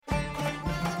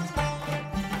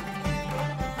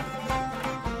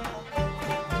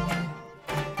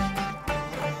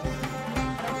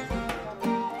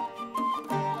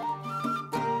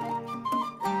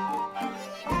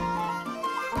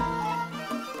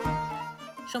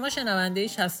شما شنونده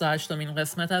 68مین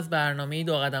قسمت از برنامه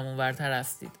دوقدم اونورتر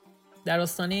هستید. در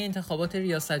آستانه انتخابات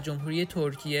ریاست جمهوری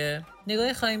ترکیه،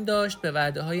 نگاهی خواهیم داشت به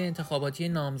وعده‌های انتخاباتی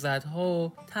نامزدها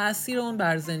و تاثیر اون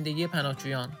بر زندگی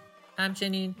پناهجویان.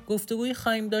 همچنین گفتگویی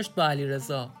خواهیم داشت با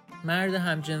علیرضا، مرد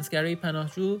همجنسگرای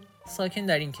پناهجو ساکن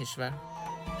در این کشور.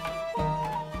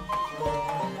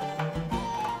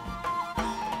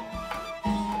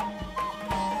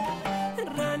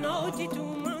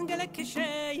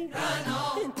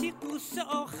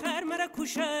 آخر مرا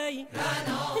کشی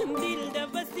دل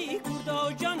دوستی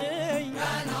کردا جانی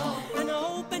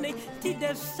انا بنی تی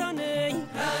دستانی انا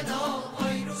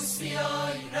آی روسیای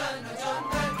انا جان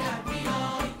برگر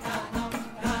بیای انا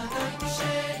انا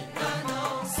میشه انا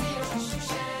سیر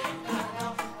میشه انا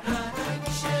انا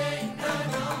میشه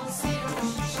انا سیر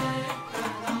میشه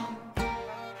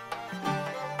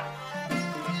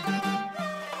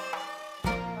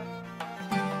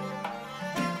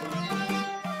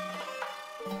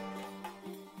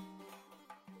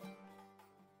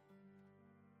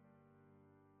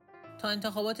تا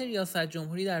انتخابات ریاست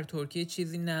جمهوری در ترکیه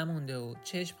چیزی نمونده و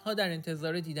چشم‌ها در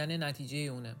انتظار دیدن نتیجه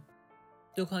اونه.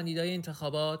 دو کاندیدای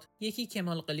انتخابات، یکی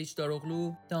کمال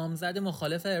قلیچداروغلو، نامزد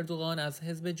مخالف اردوغان از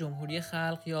حزب جمهوری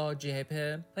خلق یا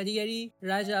جمعه و دیگری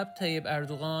رجب طیب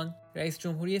اردوغان، رئیس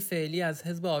جمهوری فعلی از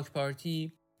حزب آک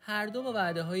پارتی، هر دو با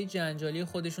وعده‌های جنجالی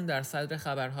خودشون در صدر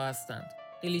خبرها هستند.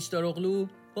 قلیچداروغلو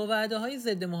با وعده‌های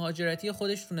ضد مهاجرتی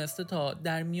خودش تونسته تا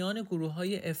در میان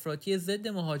گروه‌های افراطی ضد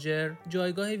مهاجر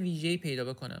جایگاه ویژه‌ای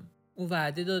پیدا بکنه. او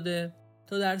وعده داده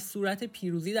تا در صورت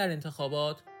پیروزی در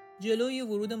انتخابات جلوی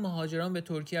ورود مهاجران به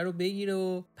ترکیه رو بگیره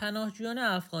و پناهجویان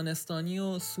افغانستانی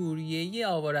و سوریه‌ای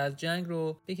آواره از جنگ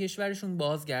رو به کشورشون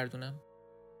بازگردونه.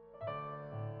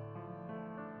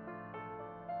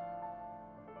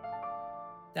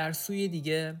 در سوی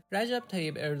دیگه رجب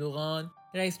طیب اردوغان،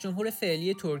 رئیس جمهور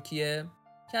فعلی ترکیه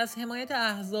که از حمایت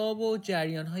احزاب و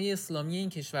جریان‌های اسلامی این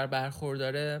کشور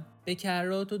برخورداره، به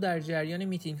کرات و در جریان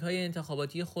میتینگ‌های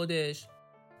انتخاباتی خودش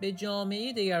به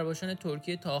جامعه دگرباشان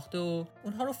ترکیه تاخته و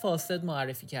اونها رو فاسد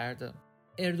معرفی کرده.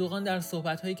 اردوغان در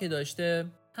صحبت‌هایی که داشته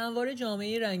همواره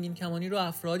جامعه رنگین کمانی رو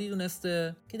افرادی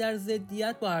دونسته که در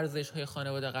ضدیت با ارزش‌های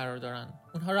خانواده قرار دارن.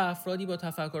 اونها رو افرادی با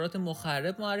تفکرات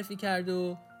مخرب معرفی کرده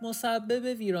و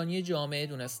مسبب ویرانی جامعه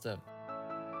دونسته.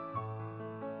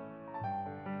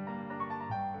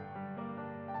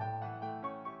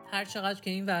 هرچقدر که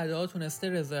این وعده‌ها تونسته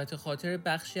رضایت خاطر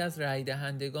بخشی از رای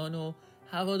دهندگان و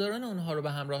هواداران اونها رو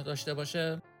به همراه داشته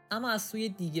باشه، اما از سوی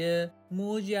دیگه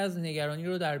موجی از نگرانی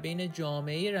رو در بین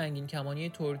جامعه رنگین کمانی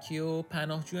ترکیه و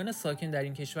پناهجویان ساکن در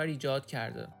این کشور ایجاد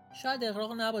کرده. شاید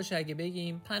اغراق نباشه اگه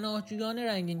بگیم پناهجویان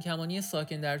رنگین کمانی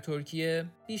ساکن در ترکیه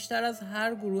بیشتر از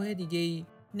هر گروه دیگه‌ای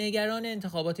نگران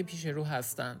انتخابات پیش رو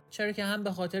هستند، چرا که هم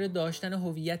به خاطر داشتن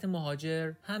هویت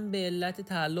مهاجر، هم به علت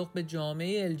تعلق به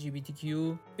جامعه LGBTQ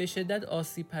به شدت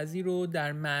آسیب‌پذیر و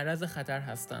در معرض خطر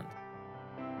هستند.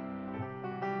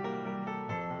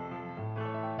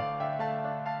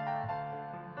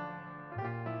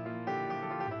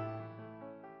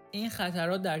 این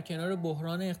خطرات در کنار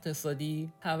بحران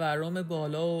اقتصادی، تورم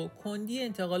بالا و کندی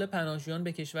انتقال پناهجویان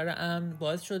به کشور امن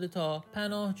باعث شده تا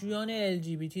پناهجویان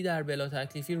LGBT در بلا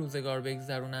تکلیفی روزگار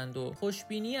بگذرونند و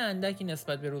خوشبینی اندکی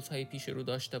نسبت به روزهای پیش رو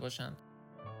داشته باشند.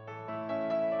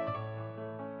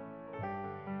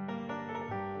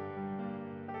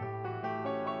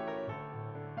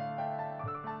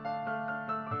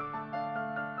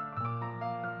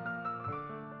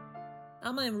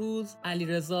 اما امروز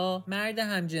علیرضا، مرد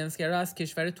همجنسگرا از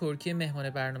کشور ترکیه، مهمان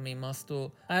برنامه ماست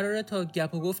و قراره تا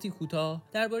گپ و گفتی کوتاه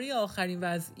درباره آخرین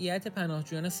وضعیت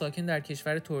پناهجویان ساکن در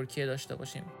کشور ترکیه داشته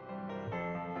باشیم.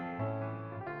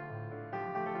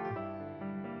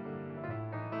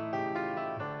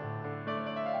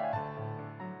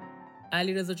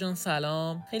 علیرضا جان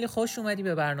سلام، خیلی خوش اومدی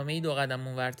به برنامه دوقدم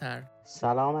اونورتر.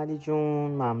 سلام علی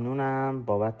جون، ممنونم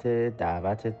بابت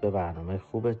دعوتت به برنامه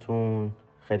خوبتون.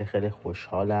 خیلی خیلی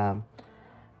خوشحالم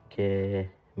که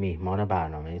میهمان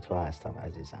برنامه تو هستم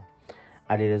عزیزم.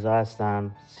 علیرضا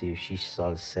هستم، 36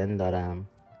 سال سن دارم.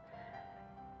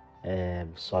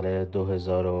 سال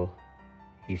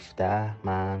 2017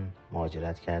 من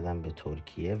مهاجرت کردم به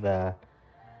ترکیه و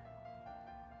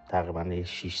تقریبا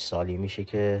 6 سالی میشه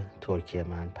که ترکیه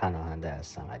من پناهنده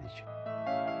هستم علی جون.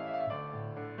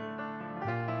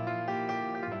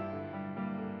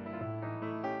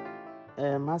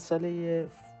 مسئله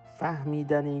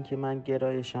فهمیدن این که من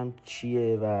گرایشم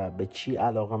چیه و به چی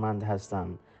علاقه‌مند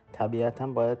هستم، طبیعتاً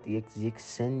باید یک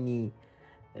سنی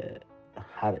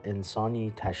هر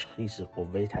انسانی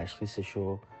قوه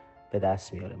تشخیصشو به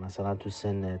دست میاره. مثلا تو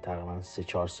سن تقریبا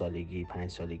 3-4 سالگی 5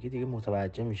 سالگی دیگه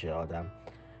متوجه میشه آدم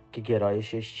که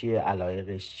گرایشش چیه،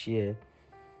 علایقش چیه.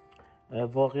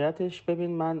 واقعیتش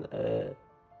ببین، من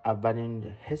اولین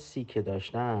حسی که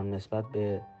داشتم نسبت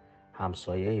به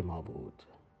همسایه ما بود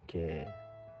که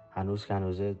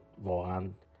هنوزه واقعا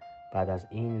بعد از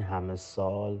این همه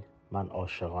سال من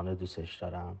عاشقانه دوستش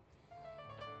دارم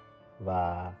و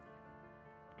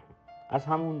از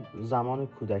همون زمان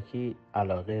کودکی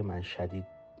علاقه من شدید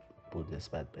بود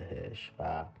نسبت بهش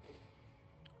و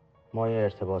ما یه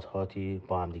ارتباطاتی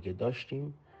با هم دیگه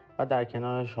داشتیم و در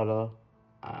کنارش حالا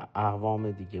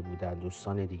اقوام دیگه بودن،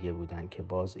 دوستان دیگه بودن که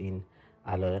باز این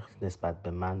علایق نسبت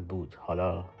به من بود.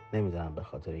 حالا نمیدونم به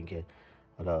خاطر اینکه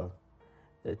حالا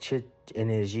چه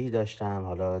انرژی داشتم،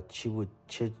 حالا چی بود،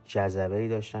 چه جذبه‌ای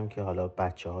داشتم که حالا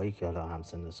بچه‌هایی که حالا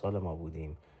همسن سال ما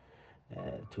بودیم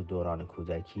تو دوران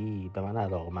کودکی به من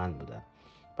علاقه‌مند بودن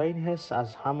و این حس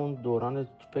از همون دوران،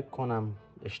 فکر کنم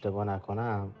اشتباه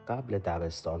نکنم قبل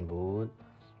دبستان بود،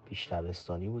 پیش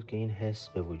دبستانی بود که این حس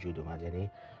به وجود اومد.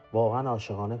 یعنی واقعا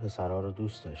عاشقانه پسرها رو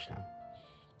دوست داشتم.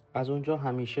 از اونجا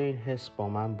همیشه این حس با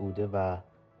من بوده و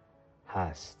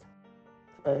هست.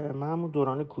 من همون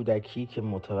دوران کودکی که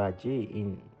متوجه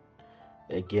این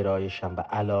گرایشم و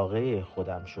علاقه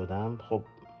خودم شدم، خب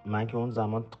من که اون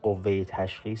زمان قوه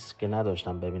تشخیص که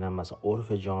نداشتم ببینم مثلا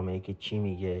عرف جامعه که چی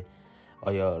میگه،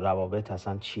 آیا روابط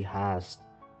اصلا چی هست،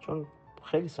 چون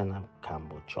خیلی سنم کم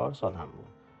بود، 4 سالم بود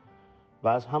و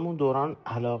از همون دوران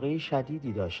علاقه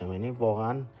شدیدی داشتم. یعنی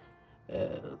واقعا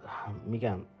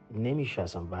میگم نمیشه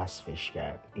اصلا وصفش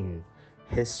کرد این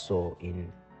حس و این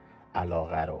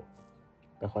علاقه رو.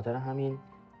 به خاطر همین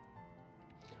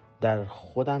در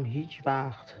خودم هیچ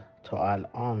وقت تا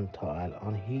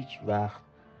الان هیچ وقت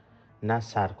نه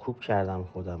سرکوب کردم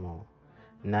خودمو،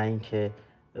 نه اینکه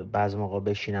بعضی موقع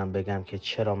بشینم بگم که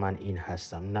چرا من این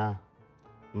هستم. نه،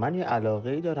 من یه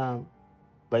علاقه‌ای دارم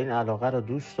و این علاقه رو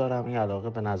دوست دارم. این علاقه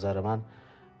به نظر من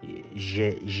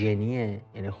ژنیه،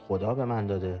 یعنی خدا به من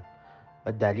داده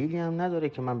و دلیلی هم نداره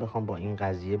که من بخوام با این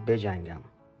قضیه بجنگم.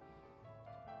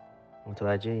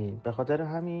 متوجه این؟ به خاطر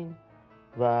همین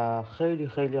و خیلی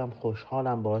خیلی هم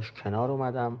خوشحالم باهاش کنار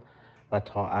اومدم و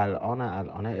تا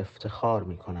الان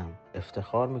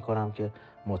افتخار میکنم که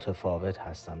متفاوت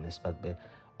هستم نسبت به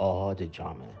آحاد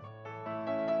جامعه.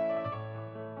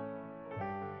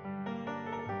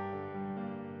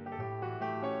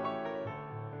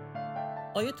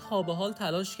 آیا تا به حال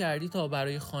تلاش کردی تا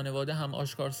برای خانواده هم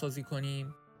آشکارسازی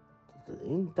کنیم؟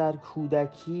 این در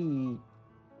کودکی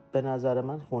به نظر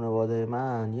من خانواده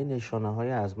من یه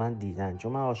نشانه‌های از من دیدن،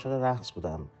 چون من عاشق رقص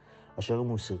بودم، عاشق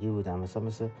موسیقی بودم.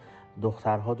 مثل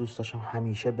دخترها دوست داشتم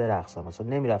همیشه برقصم، مثلا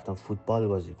نمیرفتم فوتبال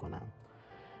بازی کنم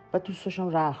و دوست داشتم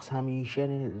رقص همیشه،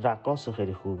 یعنی رقاص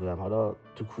خیلی خوب بودم، حالا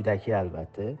تو کودکی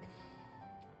البته.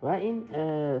 و این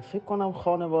فکر کنم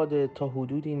خانواده تا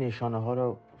حدودی نشانه ها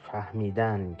رو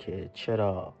فهمیدن که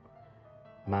چرا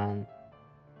من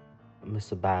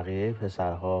مثل بقیه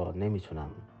پسرها نمیتونم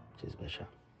چیز بشم.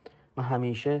 من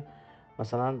همیشه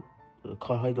مثلا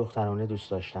کارهای دخترانه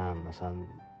دوست داشتم، مثلا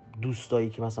دوستایی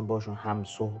که مثلا باشون هم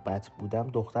صحبت بودم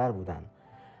دختر بودن،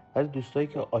 ولی دوستایی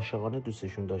که عاشقانه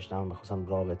دوستشون داشتم می‌خواستم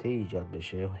رابطه ایجاد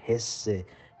بشه، حس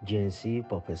جنسی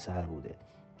با پسر بوده.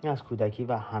 این از کودکی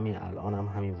و همین الان هم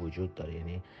همین وجود داره.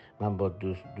 یعنی من با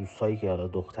دوستایی که حالا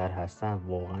دختر هستن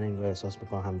واقعا انگار احساس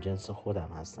میکنم هم جنس خودم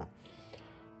هستن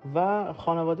و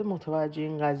خانواده متوجه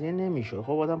این قضیه نمیشه.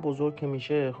 خب آدم بزرگ که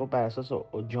میشه، خب بر اساس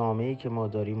جامعه‌ای که ما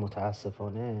داریم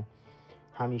متاسفانه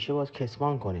همیشه باید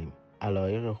کتمان کنیم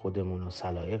علایق خودمون و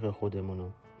سلایق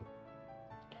خودمون،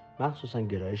 مخصوصا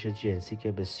گرایش جنسی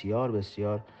که بسیار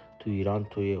بسیار تو ایران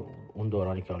توی اون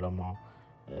دورانی که حالا ما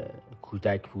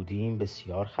کودک بودیم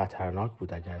بسیار خطرناک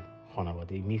بود. اگر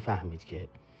خانواده میفهمید که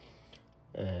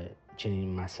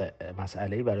چنین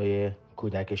مسئله‌ای برای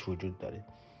کودکش وجود داره.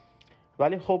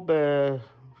 ولی خب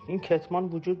این کتمان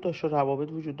وجود داشت و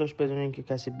روابط وجود داشت بدون اینکه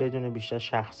کسی بدونه، بیشتر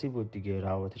شخصی بود دیگه،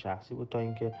 روابط شخصی بود، تا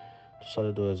اینکه تو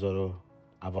سال 2000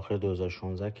 اواخر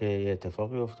 2016 که یه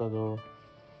اتفاقی افتاد و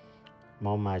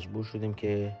ما مجبور شدیم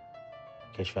که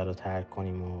کشور رو ترک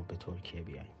کنیم و به ترکیه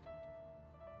بیاییم.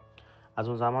 از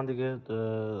اون زمان دیگه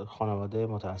خانواده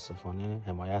متاسفانه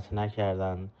حمایت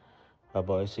نکردن و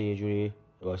باعث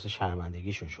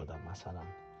شرمندگیشون شدم مثلا.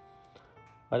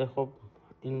 ولی خب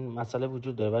این مسئله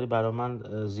وجود داره، ولی برای من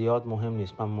زیاد مهم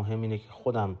نیست. من مهم اینه که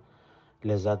خودم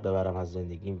لذت ببرم از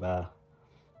زندگیم و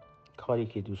کاری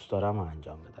که دوست دارم رو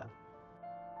انجام بدم.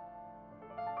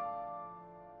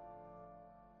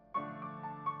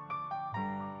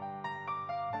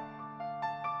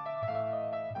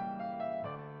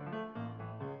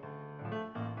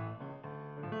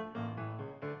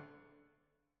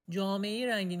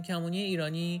 جامعه رنگین کمانی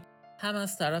ایرانی هم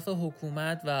از طرف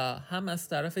حکومت و هم از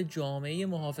طرف جامعه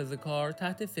محافظه‌کار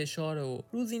تحت فشار و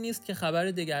روزی نیست که خبر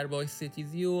دگرباش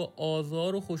ستیزی و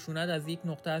آزار و خشونت از یک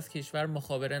نقطه از کشور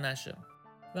مخابره نشه.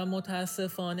 و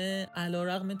متاسفانه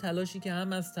علیرغم تلاشی که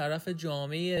هم از طرف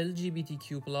جامعه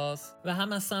LGBTQ+ و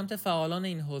هم از سمت فعالان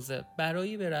این حوزه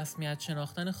برای به رسمیت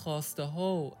شناختن خواسته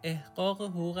ها و احقاق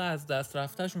حقوق از دست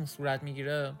رفتهشون صورت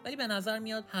میگیره، ولی به نظر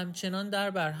میاد همچنان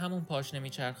در بر همون پاش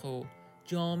نمیچرخه و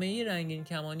جامعه رنگین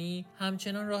کمانی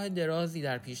همچنان راه درازی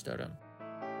در پیش داره.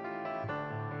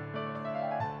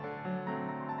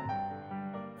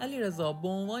 علیرضا، به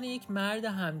عنوان یک مرد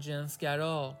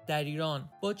همجنسگرا در ایران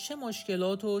با چه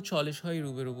مشکلات و چالش‌هایی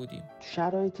روبرو بودیم؟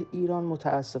 شرایط ایران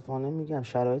متاسفانه میگم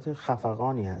شرایط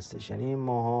خفقانی هستش. یعنی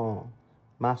ماها،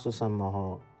 مخصوصا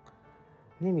ماها،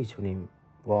 نمیتونیم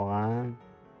واقعا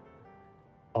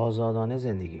آزادانه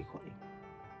زندگی کنیم.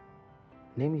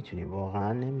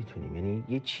 واقعا نمیتونیم. یعنی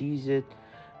یه چیز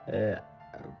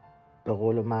به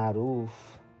قول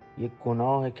معروف یک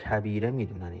گناه کبیره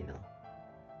میدونن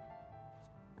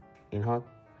اینها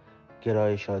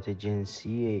گرایشات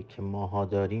جنسی که ماها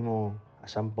داریم و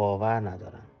اصلا باور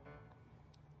ندارن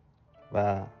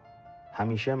و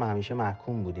همیشه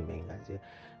محکوم بودیم به این قضیه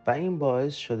و این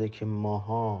باعث شده که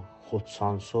ماها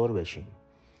خودسانسور بشیم.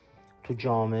 تو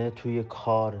جامعه، توی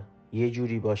کار یه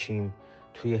جوری باشیم،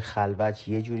 توی خلوت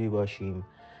یه جوری باشیم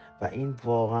و این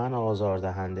واقعا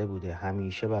آزاردهنده بوده.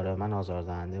 همیشه برای من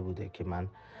آزاردهنده بوده که من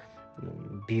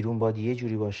بیرون باید یه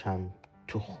جوری باشم،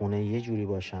 تو خونه یه جوری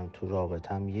باشم، تو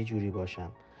رابطم یه جوری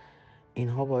باشم.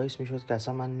 اینها باعث میشد که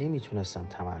اصلا من نمیتونستم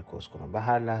تمرکز کنم و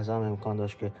هر لحظه هم امکان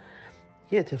داشت که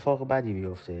یه اتفاق بدی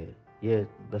بیفته، یه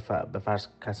به فرض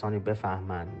کسانی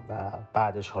بفهمن و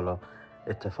بعدش حالا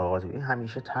اتفاقاتی. این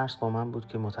همیشه ترس با من بود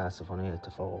که متاسفانه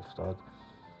اتفاق افتاد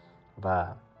و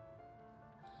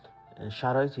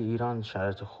شرایط ایران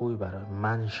شرایط خوبی برای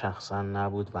من شخصا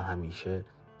نبود و همیشه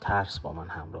ترس با من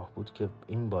همراه بود که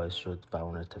این باعث شد و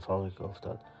اون اتفاقی که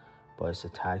افتاد باعث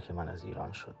ترک من از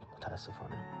ایران شد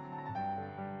متاسفانه.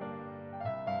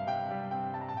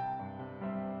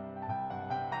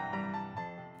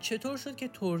 چطور شد که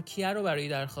ترکیه رو برای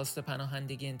درخواست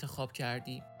پناهندگی انتخاب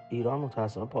کردی؟ ایران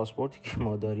متاسفانه پاسپورتی که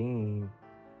ما داریم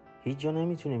هیچ جا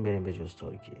نمیتونیم بریم به جز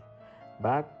ترکیه.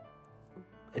 بعد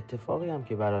اتفاقی هم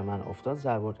که برای من افتاد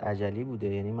ضربت عجلی بوده.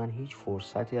 یعنی من هیچ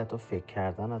فرصتی حتی فکر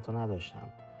کردن حتی نداشتم.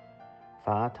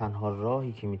 فقط تنها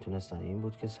راهی که میتونستم این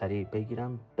بود که سریع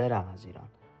بگیرم برم از ایران.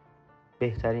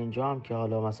 بهترین جا هم که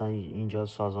حالا مثلا اینجا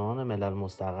سازمان ملل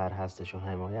مستقر هستش و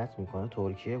حمایت میکنه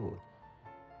ترکیه بود.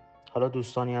 حالا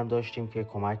دوستانی هم داشتیم که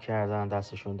کمک کردن،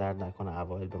 دستشون درد نکنه.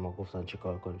 اوایل به ما گفتن چه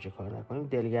کار کنیم چه کار نکنیم.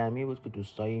 دلگرمی بود که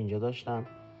دوستایی اینجا داشتم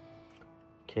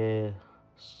که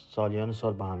سالیان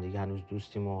سال با هم دیگه هنوز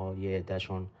دوستیم و یه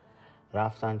عده‌شون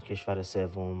رفتن کشور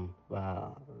سوم و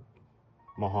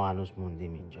ماها هنوز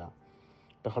موندیم اینجا.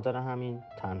 به خاطر همین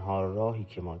تنها راهی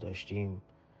که ما داشتیم،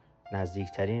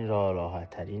 نزدیکترین راه،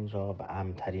 راحتترین راه و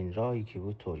امن‌ترین راهی که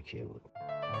بود ترکیه بود.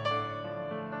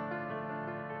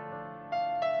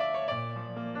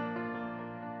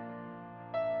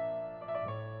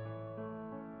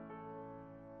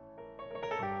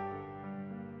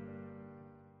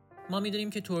 ما میدونیم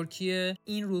که ترکیه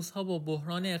این روزها با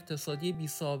بحران اقتصادی بی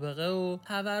سابقه و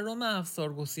تورم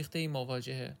افسار گسیخته‌ای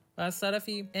مواجهه و از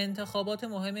طرفی انتخابات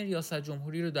مهم ریاست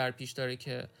جمهوری رو در پیش داره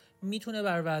که میتونه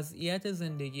بر وضعیت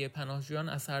زندگی پناهجویان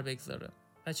اثر بگذاره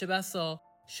و چه بسا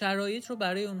شرایط رو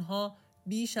برای اونها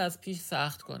بیش از پیش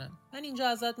سخت کنه. من اینجا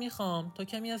ازت میخوام تا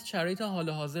کمی از شرایط حال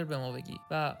حاضر به ما بگی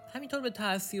و همینطور به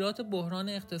تاثیرات بحران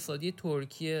اقتصادی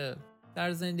ترکیه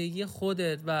در زندگی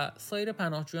خودت و سایر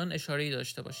پناهجویان اشاره‌ای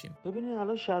داشته باشیم. ببینید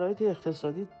الان شرایط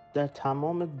اقتصادی در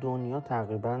تمام دنیا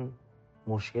تقریبا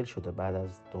مشکل شده بعد از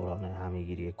دوران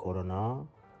همه‌گیری کرونا.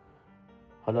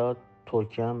 حالا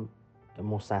ترکیه هم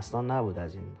مستثنا نبود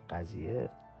از این قضیه.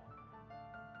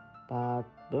 بعد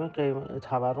ببین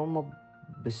تورم ما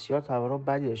بسیار تورم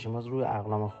بدی داشتیم. ما روی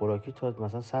اقلام خوراکی تا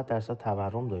مثلا 100%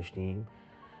 تورم داشتیم.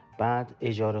 بعد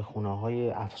اجاره خونه‌های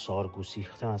افسار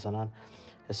گسیخته، مثلا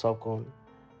حساب کن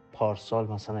پارسال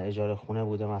مثلا اجاره خونه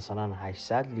بوده مثلا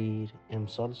 800 لیر،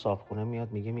 امسال صاحبخونه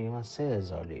میاد میگه من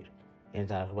 3000 لیر، یعنی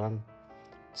تقریبا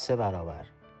 3 برابر.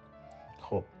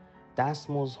 خب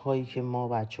دستمزدهایی که ما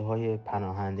بچه‌های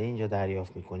پناهنده اینجا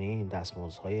دریافت میکنیم،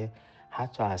 دستمزدهای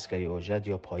حتی عسکری اجرت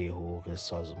یا پای حقوق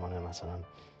سازمان مثلا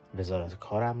وزارت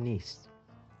کارم نیست.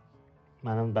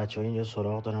 منم بچه‌ها اینجا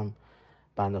سراغ دارم،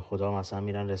 بنده خدا مثلا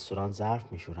میرن رستوران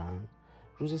ظرف میشورن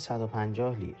روزی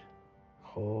 150 لیر.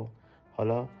 خب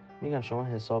حالا میگم شما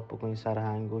حساب بکنید سر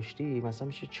انگشتی مثلا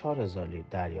میشه 4000 لیر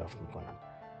دریافت میکنن.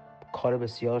 کار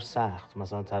بسیار سخت.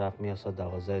 مثلا طرف میاد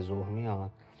 12 ظهر میاد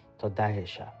تا 10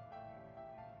 شب.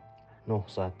 9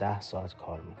 ساعت 10 ساعت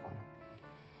کار میکنن.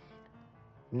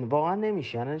 واقعا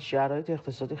نمیشه، یعنی شرایط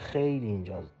اقتصادی خیلی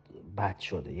اینجا بد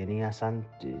شده، یعنی اصلا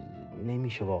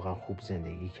نمیشه واقعا خوب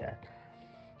زندگی کرد.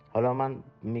 حالا من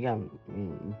میگم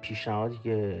پیشنهادی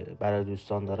که برای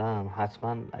دوستان دارم،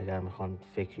 حتما اگر میخوان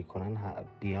فکری کنن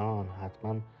بیان،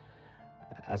 حتما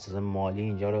از مالی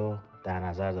اینجا رو در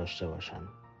نظر داشته باشن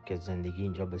که زندگی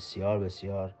اینجا بسیار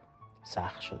بسیار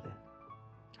سخت شده،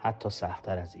 حتی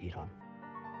سخت‌تر از ایران.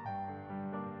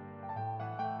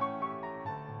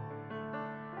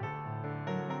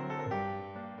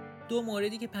 دو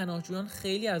موردی که پناهجویان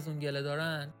خیلی از اون گله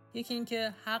دارن، یکی این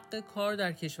که حق کار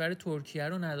در کشور ترکیه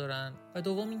رو ندارن و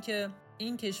دوم این که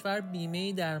این کشور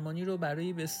بیمه درمانی رو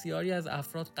برای بسیاری از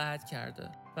افراد قطع کرده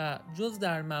و جز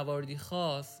در مواردی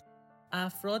خاص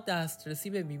افراد دسترسی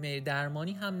به بیمه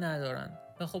درمانی هم ندارن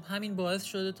و خب همین باعث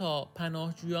شده تا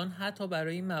پناهجویان حتی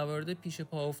برای موارد پیش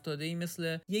پا افتاده‌ای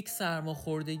مثل یک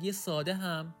سرماخوردگی ساده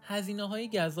هم هزینه‌های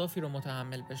گزافی رو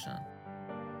متحمل بشن.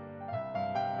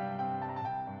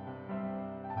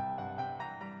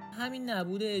 همین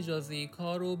نبود اجازه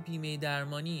کار و بیمه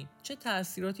درمانی چه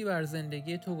تاثیراتی بر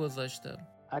زندگی تو گذاشته؟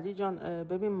 علی جان،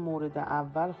 ببین مورد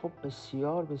اول خب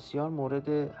بسیار بسیار مورد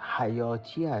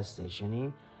حیاتی هستش،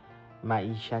 یعنی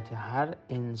معیشت هر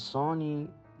انسانی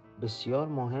بسیار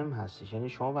مهم هستش. یعنی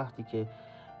شما وقتی که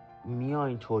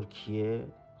میایین ترکیه،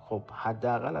 خب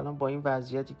حداقل الان با این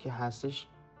وضعیتی که هستش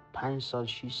 5 سال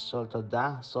 6 سال تا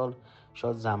 10 سال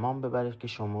شاید زمان ببره که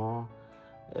شما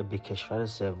به کشور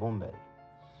سوم برید.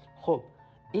 خب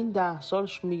این 10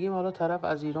 سالش میگیم حالا طرف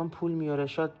از ایران پول میاره،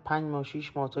 شاید 5 ماه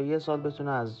 6 ماه تا 1 سال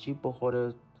بتونه از جیب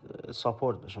بخوره،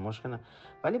 ساپورت بشه، مشکل نه.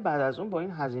 ولی بعد از اون با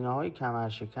این هزینه‌های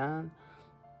کمرشکن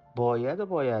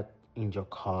باید اینجا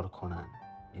کار کنن.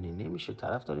 یعنی نمیشه،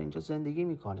 طرف داره اینجا زندگی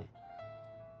میکنه،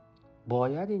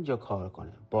 باید اینجا کار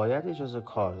کنه، باید اجازه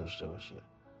کار داشته باشه.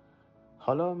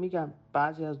 حالا میگم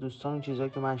بعضی از دوستان اون چیزایی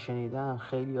که من شنیدم،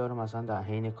 خیلی ها رو مثلا در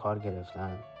حین کار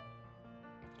گرفتن،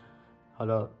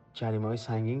 حالا جریمه‌های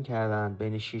سنگین کردن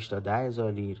بین 6 تا 10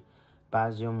 هزار لیر،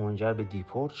 بعضی ها منجر به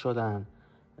دیپورت شدن.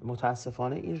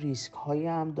 متاسفانه این ریسک هایی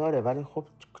هم داره، ولی خب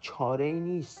چاره ای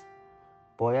نیست،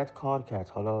 باید کار کرد.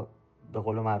 حالا به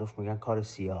قول معروف میگن کار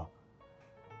سیاه،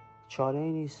 چاره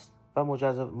ای نیست. و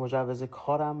مجوز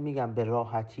کارم میگم به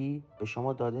راحتی به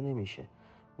شما داده نمیشه.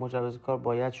 مجوز کار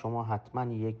باید شما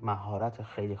حتما یک مهارت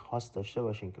خیلی خاص داشته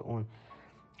باشین که اون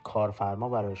کارفرما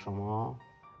برای شما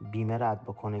بیمه رد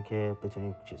بکنه که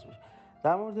بتونید چیز بشه.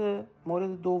 در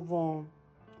مورد دوم،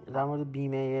 در مورد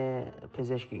بیمه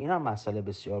پزشکی، این هم مسئله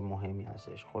بسیار مهمی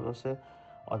هستش. خلاصه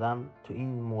آدم تو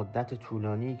این مدت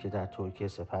طولانی که در ترکیه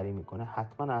سپری میکنه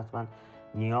حتما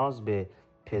نیاز به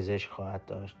پزشک خواهد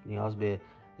داشت، نیاز به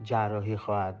جراحی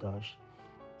خواهد داشت.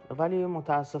 ولی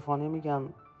متاسفانه میگم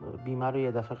بیمه رو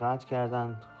یه دفعه قطع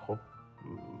کردن. خب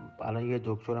الان یه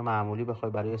دکتر معمولی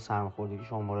بخوای برای سرماخوردگی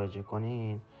شما مراجعه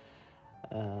کنین،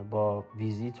 با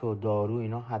ویزیت و دارو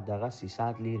اینا حداقل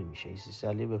 300 لیر میشه. 300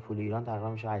 لیر به پول ایران تقریبا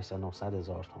میشه 800 900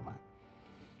 هزار تومان.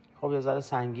 خب یه ذره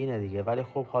سنگینه دیگه، ولی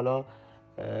خب حالا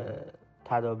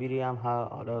تدابیری هم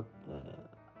حالا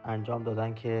انجام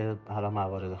دادن که حالا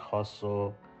موارد خاص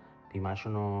و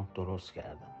بیمه‌شون رو درست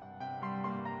کردن.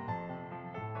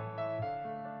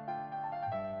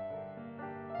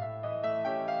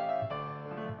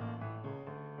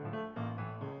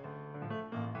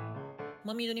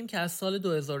 ما میدونیم که از سال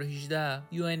 2018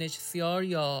 UNHCR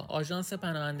یا آژانس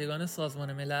پناهندگان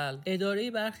سازمان ملل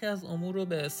اداره برخی از امور رو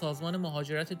به سازمان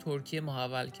مهاجرت ترکیه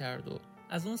محول کرد و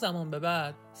از اون زمان به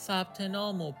بعد ثبت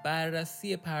نام و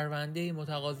بررسی پرونده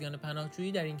متقاضیان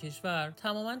پناهجویی در این کشور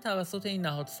تماما توسط این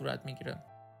نهاد صورت میگیره.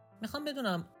 میخوام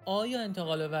بدونم آیا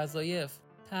انتقال وظایف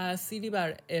تأثیری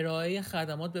بر ارائه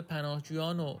خدمات به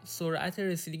پناهجویان و سرعت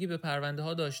رسیدگی به پرونده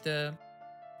ها داشته؟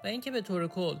 و اینکه به طور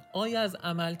کل آیا از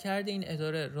عملکرد این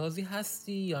اداره راضی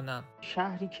هستی یا نه؟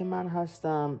 شهری که من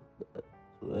هستم،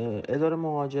 اداره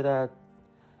مهاجرت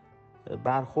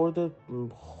برخورد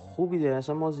خوبی داره.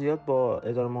 اصلا ما زیاد با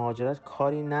اداره مهاجرت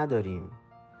کاری نداریم،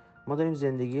 ما داریم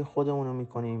زندگی خودمون رو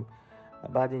میکنیم.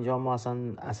 بعد اینجا ما اصلا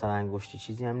اثر انگشتی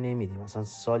چیزی هم نمیدیم، مثلا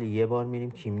سالی یه بار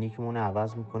میریم کیمنیکمون رو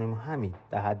عوض میکنیم، همین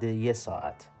در حد 1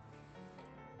 ساعت.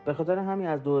 به خاطر همین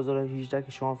از 2018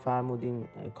 که شما فرمودین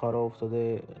کارا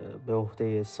افتاده به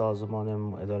عهده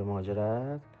سازمان اداره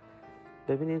مهاجرت،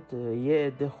 ببینید یه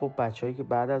عده خب بچه‌هایی که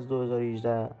بعد از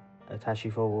 2018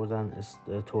 تشریف آوردن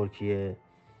ترکیه،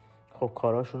 خب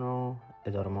کاراشون رو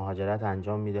اداره مهاجرت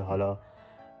انجام میده. حالا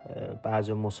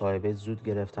بعضی مصاحبه زود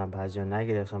گرفتن، بعضی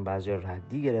نگرفتن، بعضی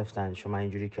ردی گرفتن. شما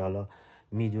اینجوری که حالا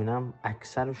میدونم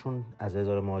اکثرشون از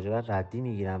اداره مهاجرت ردی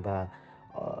میگیرن و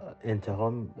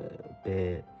انتها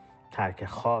به ترک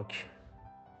خاک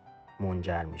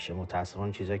منجر میشه.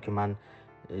 متاسفانه چیزایی که من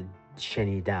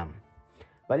شنیدم.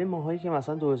 ولی ماهایی که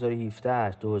مثلا 2017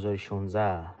 2016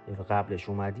 یا قبلش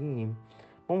اومدیم،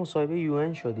 ما مصاحبه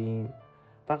UN شدیم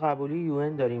و قبولی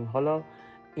UN داریم. حالا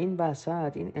این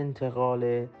وسط این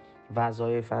انتقال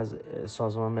وظایف از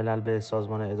سازمان ملل به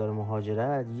سازمان اداره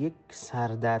مهاجرت یک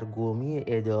سردرگمی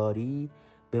اداری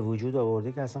به وجود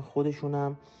آورده که اصلا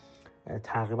خودشونم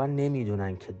تقریبا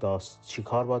نمیدونن که چی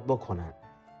کار باید بکنن.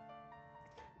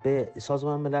 به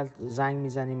سازمان ملل زنگ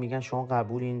میزنیم میگن شما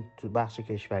قبولین، تو بخش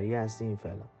کشوری هستین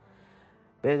فلان.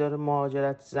 به اداره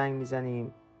مهاجرت زنگ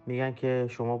میزنیم میگن که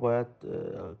شما باید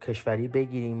کشوری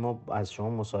بگیریم، ما از شما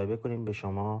مصاحبه کنیم، به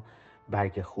شما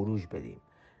برگ خروج بدیم.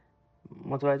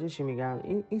 متوجه چی میگم؟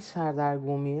 این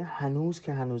سردرگمی هنوز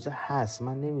هست.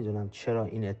 من نمیدونم چرا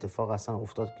این اتفاق اصلا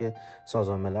افتاد که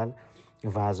سازمان ملل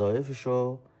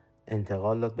وظایفشو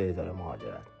انتقال داد به اداره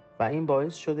مهاجرت و این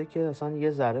باعث شده که اصلا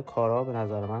یه ذره کارا به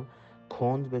نظر من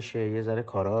کند بشه، یه ذره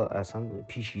کارا اصلا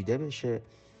پیچیده بشه.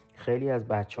 خیلی از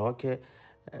بچه‌ها که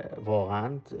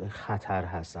واقعا خطر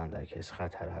هستن، در کیس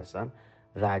خطر هستن،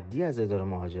 ردی از اداره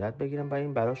مهاجرت بگیرن و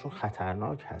این براشون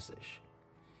خطرناک هستش.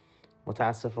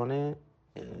 متاسفانه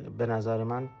به نظر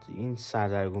من این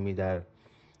سردرگمی در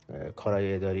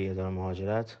کارهای اداری اداره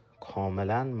مهاجرت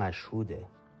کاملا مشهوده.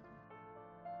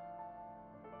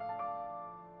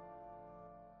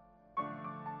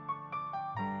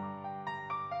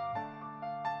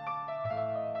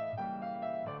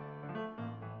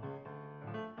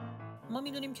 ما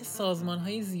میدونیم که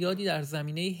سازمان‌های زیادی در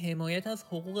زمینه حمایت از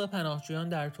حقوق پناهجویان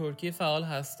در ترکیه فعال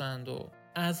هستند و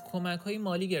از کمک‌های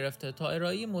مالی گرفته تا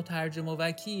ارائه مترجم و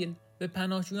وکیل به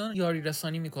پناهجویان یاری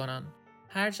رسانی می‌کنند.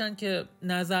 هرچند که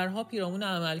نظرها پیرامون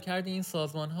عملکرد این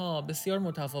سازمان‌ها بسیار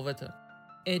متفاوته.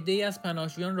 عده‌ای از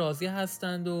پناهجویان راضی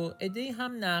هستند و عده‌ای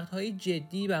هم نقدهای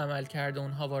جدی به عملکرد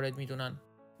اونها وارد می‌دونن.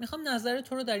 میخوام نظر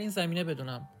تو رو در این زمینه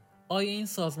بدونم. آیا این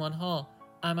سازمان‌ها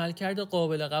عملکرد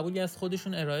قابل قبولی از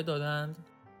خودشون ارائه دادند؟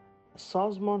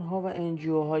 سازمان‌ها و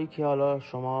NGO هایی که حالا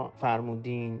شما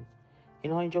فرمودین،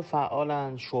 اینها اینجا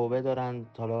فعالن، شعبه دارن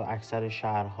حالا اکثر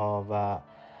شهرها و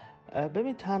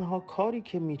ببین تنها کاری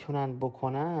که میتونن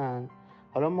بکنن،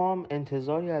 حالا ما هم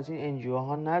انتظاری از این NGO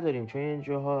ها نداریم چون این NGO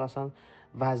ها اصلا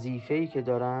وظیفه‌ای که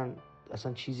دارن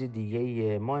اصلا چیز دیگه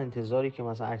ایه. ما انتظاری که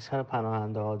مثلا اکثر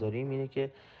پناهنده ها داریم اینه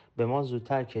که به ما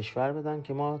زودتر کشور بدن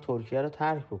که ما ترکیه رو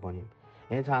ترک بکنیم.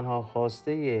 یعنی تنها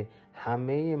خواسته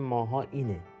همه ماها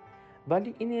اینه.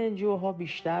 ولی این NGO ها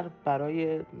بیشتر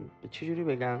برای چجوری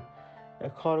بگم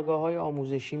کارگاه های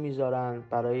آموزشی میذارن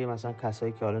برای مثلا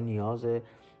کسایی که حالا نیاز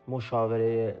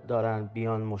مشاوره دارن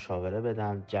بیان مشاوره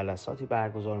بدن، جلساتی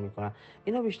برگزار میکنن.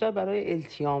 اینا بیشتر برای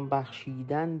التیام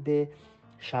بخشیدن به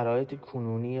شرایط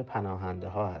کنونی پناهنده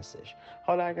ها هستش.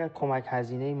 حالا اگر کمک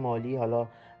هزینه مالی حالا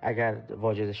اگر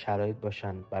واجد شرایط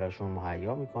باشن براشون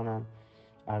مهیا میکنن.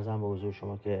 عرضم به حضور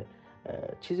شما که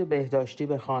چیز بهداشتی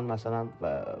بخوان، مثلا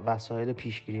وسایل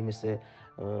پیشگیری مثل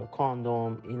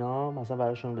کاندوم اینا مثلا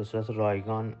براشون به صورت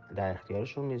رایگان در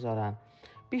اختیارشون میذارن.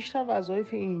 بیشتر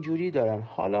وظایف اینجوری دارن.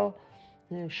 حالا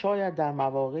شاید در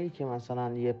مواقعی که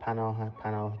مثلا یه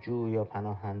پناهجو یا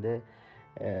پناهنده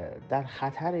در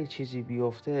خطر چیزی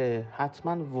بیفته،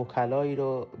 حتما وکلایی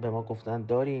رو به ما گفتن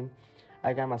داریم.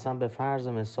 اگر مثلا به فرض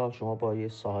مثال شما با یه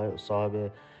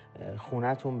صاحب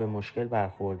خونتون به مشکل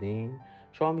برخوردین،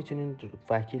 شما میتونین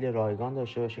وکیل رایگان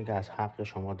داشته باشین که از حق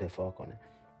شما دفاع کنه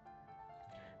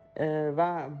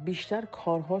و بیشتر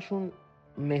کارهاشون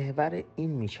محور این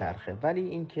میچرخه. ولی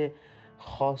اینکه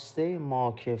خواسته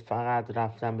ما که فقط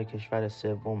رفتن به کشور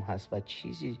سوم هست و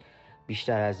چیزی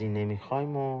بیشتر از این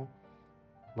نمیخوایم و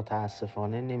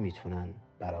متاسفانه نمیتونن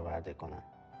برآورده کنن.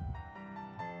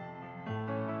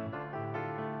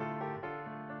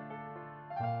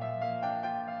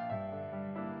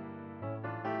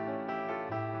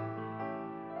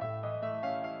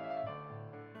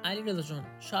 علیرضا جون،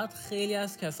 شاید خیلی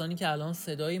از کسانی که الان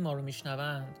صدای ما رو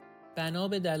میشنوند بنا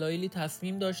به دلایلی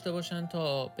تصمیم داشته باشند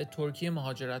تا به ترکیه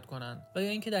مهاجرت کنند و یا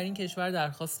اینکه در این کشور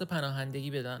درخواست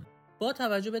پناهندگی بدن. با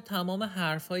توجه به تمام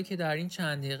حرفایی که در این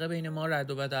چند دقیقه بین ما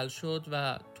رد و بدل شد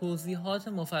و توضیحات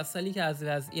مفصلی که از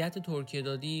وضعیت ترکیه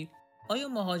دادی، آیا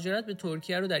مهاجرت به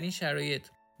ترکیه رو در این شرایط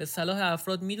به صلاح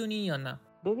افراد میدونی یا نه؟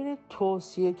 ببینید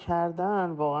توصیه کردن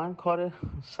واقعا کار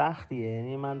سختیه.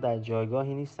 یعنی من در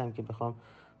جایگاهی نیستم که بخوام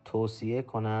توصیه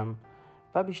کنم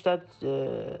و بیشتر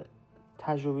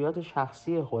تجربیات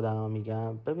شخصی خودم رو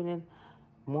میگم. ببینید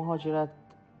مهاجرت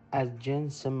از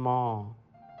جنس ما،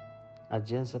 از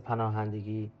جنس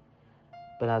پناهندگی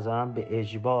به نظرم به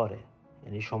اجباره.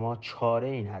 یعنی شما چاره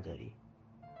ای نداری،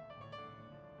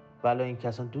 ولی این که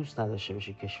اصلا دوست نداشته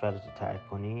باشی کشورت رو ترک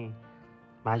کنی،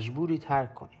 مجبوری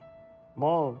ترک کنی.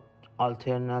 ما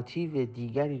آلترناتیو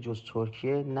دیگری جز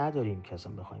ترکیه نداریم که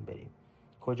اصلا بخوایم بریم.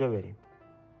 کجا بریم؟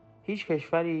 هیچ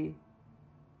کشوری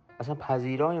اصلا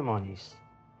پذیرای ما نیست.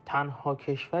 تنها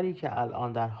کشوری که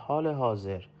الان در حال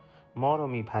حاضر ما رو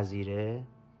میپذیره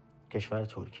کشور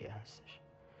ترکیه هستش.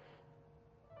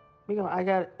 میگم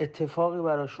اگر اتفاقی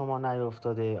برای شما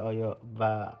نیفتاده آیا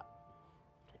و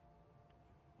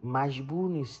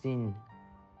مجبور نیستین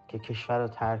که کشور رو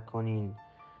ترک کنین،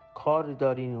 کار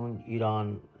دارین اون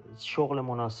ایران، شغل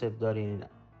مناسب دارین،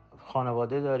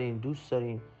 خانواده دارین، دوست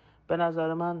دارین، به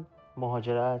نظر من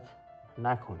مهاجرت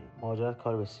نکنین. مهاجرت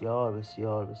کار بسیار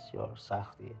بسیار بسیار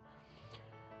سختیه.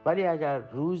 ولی اگر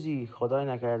روزی خدای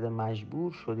نکرده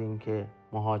مجبور شدین که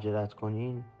مهاجرت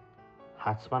کنین،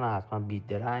 حتما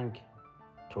بی‌درنگ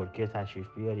ترکیه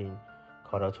تشریف بیارین،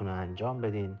 کاراتون رو انجام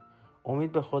بدین.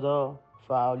 امید به خدا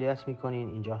فعالیت میکنین،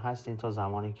 اینجا هستین تا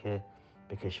زمانی که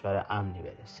به کشور امنی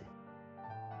برسین.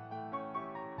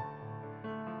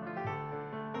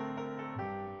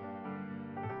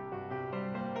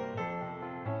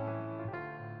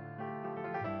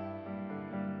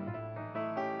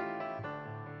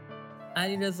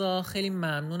 علیرضا، خیلی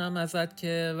ممنونم ازت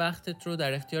که وقتت رو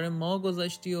در اختیار ما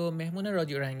گذاشتی و مهمون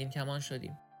رادیو رنگین کمان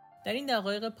شدیم. در این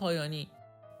دقایق پایانی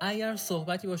اگر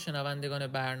صحبتی با شنوندگان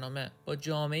برنامه، با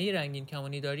جامعه رنگین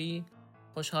کمانی داری،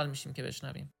 خوشحال میشیم که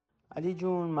بشنویم. علی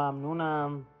جون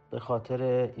ممنونم به خاطر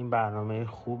این برنامه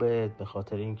خوبت، به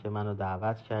خاطر اینکه منو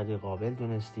دعوت کردی، قابل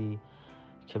دونستی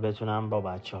که بتونم با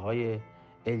بچه‌های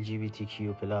LGBTQ+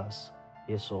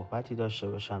 یه صحبتی داشته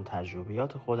باشم،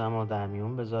 تجربیات خودم رو در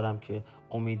میون بذارم که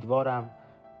امیدوارم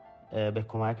به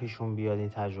کمکشون بیاد این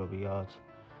تجربیات.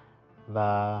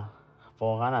 و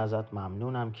واقعا ازت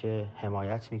ممنونم که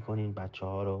حمایت میکنین،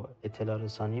 بچه‌ها رو اطلاع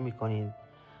رسانی میکنین،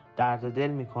 درد دل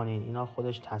میکنین. اینا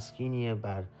خودش تسکینیه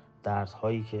بر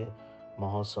دردهایی که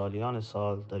ماها سالیان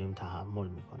سال داریم تحمل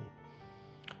میکنیم.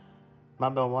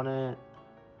 من به عنوان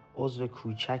عضو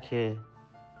کوچک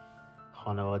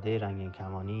خانواده رنگین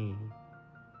کمانی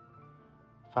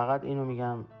فقط اینو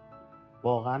میگم،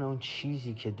 واقعا اون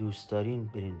چیزی که دوست دارین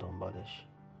برین دنبالش،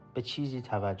 به چیزی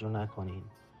توجه نکنین،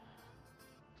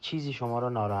 چیزی شما رو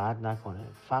ناراحت نکنه،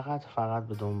 فقط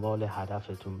به دنبال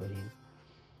هدفتون برین.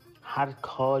 هر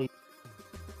کاری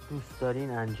دوست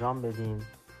دارین انجام بدین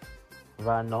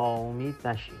و ناامید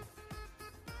نشین،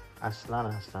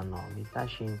 اصلا ناامید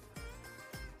نشین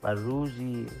و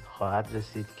روزی خواهد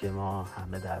رسید که ما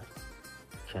همه در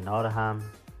کنار هم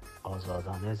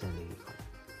آزادانه زندگی کنیم.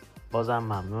 بازم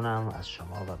ممنونم از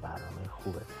شما و برنامه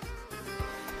خوبه.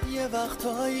 یه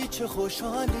وقتایی چه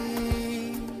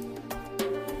خوشحالی،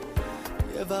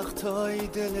 یه وقتایی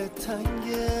دلت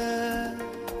تنگه،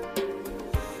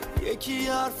 یکی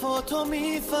حرفاتو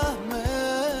میفهمه،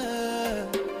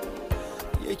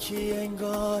 یکی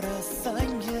انگار از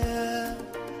سنگه.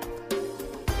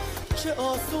 چه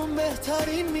آسون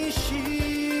بهترین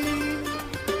میشی،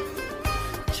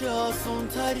 چه آسون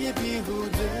تر یه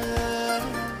بیهوده.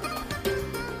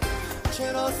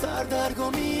 چرا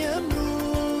سردرگمی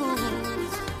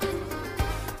امروز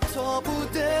تا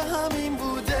بوده همین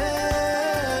بوده.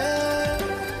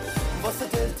 واسه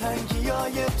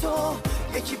دلتنگیای تو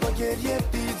یکی با گریه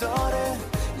بیداره،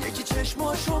 یکی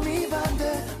چشماشو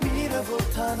میبنده میره و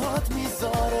تنهات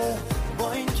میذاره.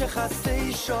 با این که خسته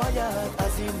ای شاید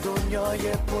از این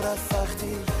دنیای پر از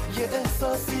سختی، یه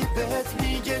احساسی بهت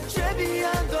میگه چه بی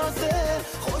اندازه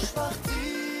خوشبختی.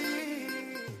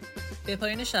 به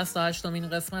پایان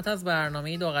 68مین قسمت از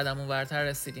برنامه دوقدم اونورتر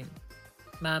رسیدیم.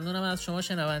 ممنونم از شما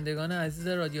شنوندگان عزیز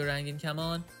رادیو رنگین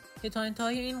کمان که تا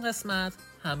انتهای این قسمت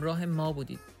همراه ما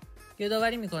بودید.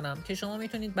 یادآوری میکنم که شما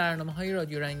میتونید برنامه‌های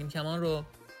رادیو رنگین کمان رو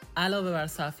علاوه بر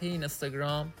صفحه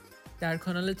اینستاگرام، در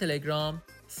کانال تلگرام،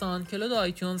 ساندکلود و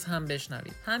آیتیونز هم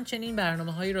بشنوید. همچنین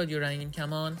برنامه‌های رادیو رنگین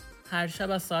کمان هر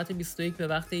شب از ساعت 21 به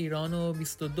وقت ایران و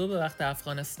 22 به وقت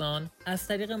افغانستان از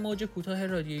طریق موج کوتاه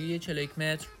رادیویی 41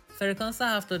 متر فرکانس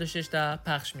 76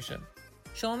 پخش میشه.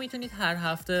 شما میتونید هر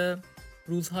هفته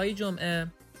روزهای جمعه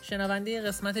شنونده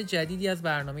قسمت جدیدی از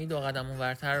برنامه دوقدم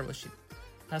اونورتر باشید.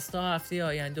 پس تا هفته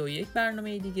آینده و یک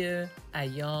برنامه دیگه،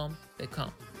 ایام به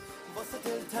کام. واسه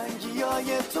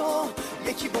دلتنگیای تو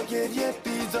یکی با گریه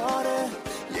بیداره،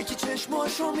 یکی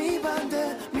چشماشو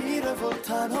میبنده میره و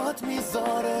تنهات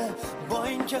میذاره. با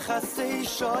این که خسته ای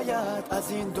شاید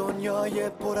از این دنیای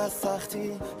پر از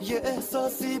سختی، یه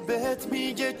احساسی بهت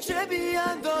میگه چه بی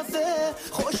اندازه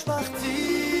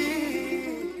خوشبختی.